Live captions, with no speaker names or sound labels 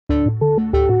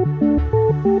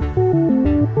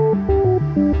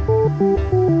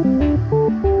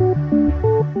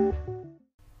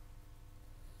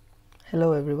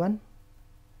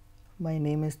My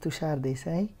name is Tushar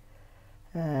Desai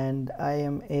and I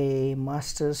am a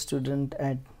master's student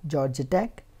at Georgia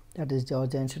Tech, that is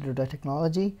Georgia Institute of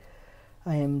Technology.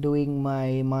 I am doing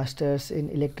my master's in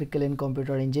electrical and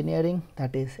computer engineering,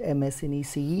 that is MS in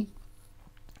ECE,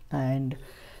 and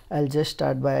I'll just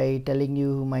start by telling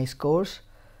you my scores.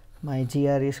 My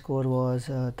GRE score was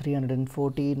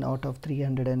 314 out of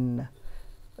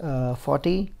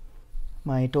 340.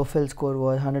 My TOEFL score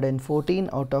was 114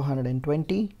 out of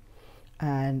 120,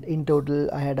 and in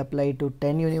total I had applied to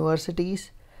 10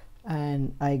 universities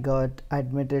and I got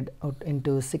admitted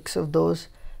into 6 of those,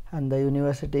 and the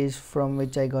universities from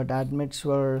which I got admits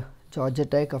were Georgia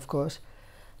Tech, of course,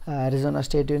 Arizona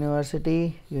State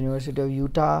University, University of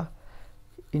Utah,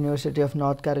 University of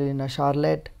North Carolina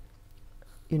Charlotte,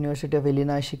 University of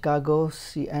Illinois Chicago,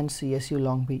 and CSU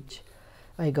Long Beach.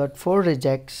 I got 4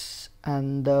 rejects,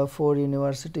 and the 4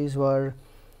 universities were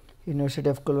University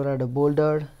of Colorado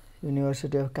Boulder,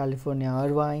 University of California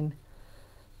Irvine,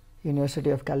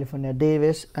 University of California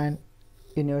Davis, and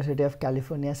University of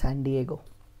California San Diego.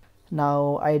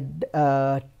 Now I'd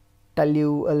tell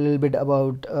you a little bit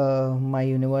about my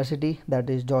university, that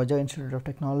is Georgia Institute of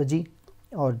Technology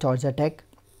or Georgia Tech.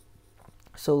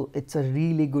 So it's a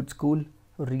really good school,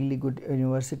 a really good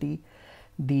university.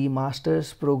 The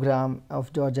master's program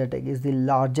of Georgia Tech is the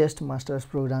largest master's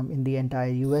program in the entire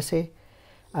USA,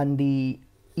 and the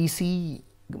EC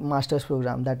master's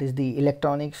program, that is the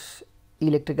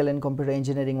electrical and computer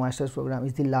engineering master's program,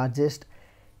 is the largest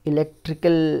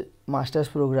electrical master's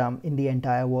program in the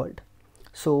entire world.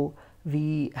 So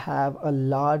we have a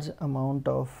large amount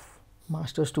of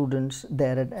master students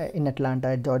there in Atlanta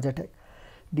at Georgia Tech.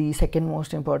 The second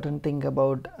most important thing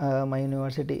about my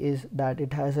university is that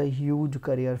it has a huge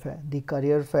career fair. The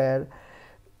career fair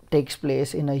takes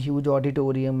place in a huge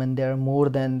auditorium, and there are more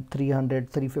than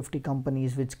 350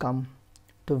 companies which come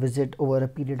to visit over a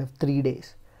period of 3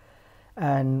 days.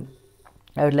 And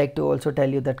I would like to also tell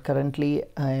you that currently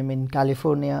I am in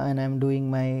California and I am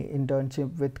doing my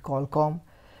internship with Qualcomm,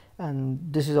 and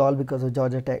this is all because of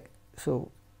Georgia Tech. So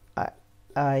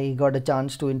I got a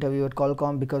chance to interview at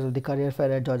Qualcomm because of the career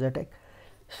fair at Georgia Tech.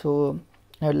 So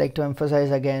I would like to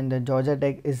emphasize again that Georgia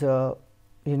Tech is a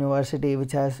university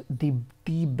which has the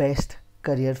best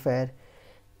career fair,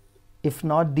 if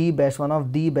not the best, one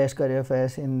of the best career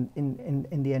fairs in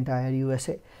the entire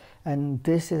USA. And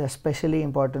this is especially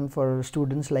important for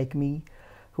students like me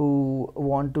who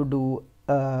want to do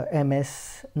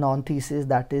MS non-thesis,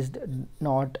 that is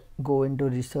not go into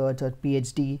research or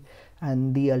PhD,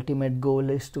 and the ultimate goal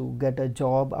is to get a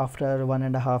job after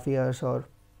 1.5 years or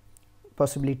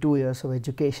possibly 2 years of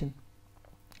education.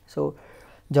 So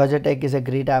Georgia Tech is a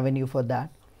great avenue for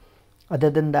that. Other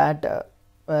than that,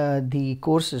 the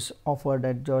courses offered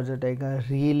at Georgia Tech are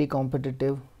really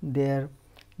competitive. They're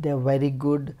very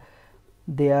good.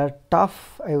 They are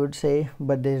tough, I would say,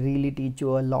 but they really teach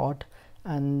you a lot,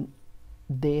 and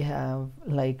they have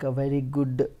like a very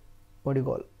good,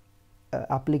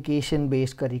 application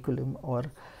based curriculum, or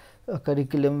a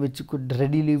curriculum which could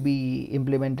readily be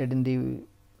implemented in the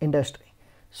industry.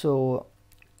 So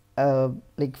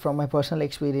like from my personal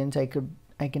experience, I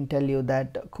can tell you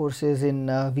that courses in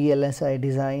VLSI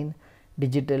design,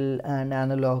 digital and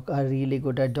analog are really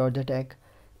good at Georgia Tech.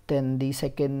 Then the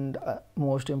second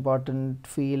most important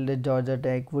field at Georgia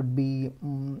Tech would be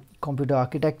computer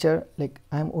architecture. Like,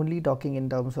 I'm only talking in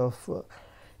terms of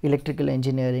electrical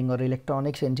engineering or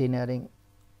electronics engineering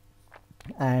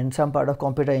and some part of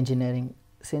computer engineering.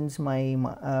 Since my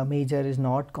major is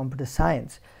not computer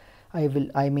science,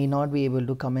 I may not be able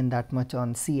to comment that much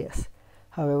on CS.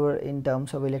 However, in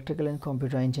terms of electrical and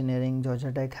computer engineering,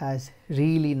 Georgia Tech has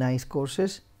really nice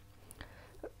courses,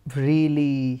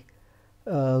 really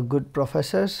good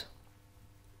professors,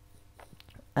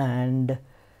 and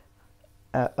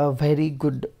a very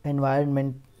good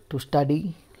environment to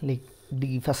study. Like,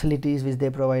 the facilities which they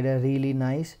provide are really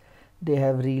nice. They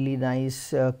have really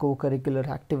nice co-curricular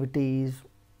activities,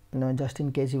 just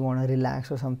in case you want to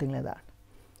relax or something like that.